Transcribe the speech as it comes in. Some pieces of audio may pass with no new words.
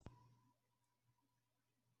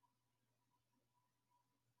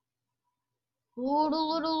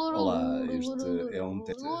Olá, este é um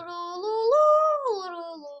teste.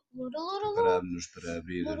 Preparámos-nos para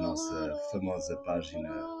abrir a nossa famosa página.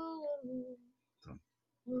 Pronto,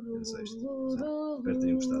 era só isto. Espero que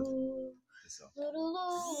tenham gostado. Atenção.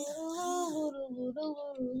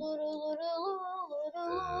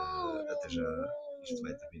 Até já, isto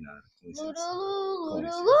vai terminar. Com licença. Com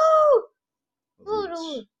licença.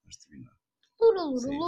 Ouvintes, vamos terminar. Sim.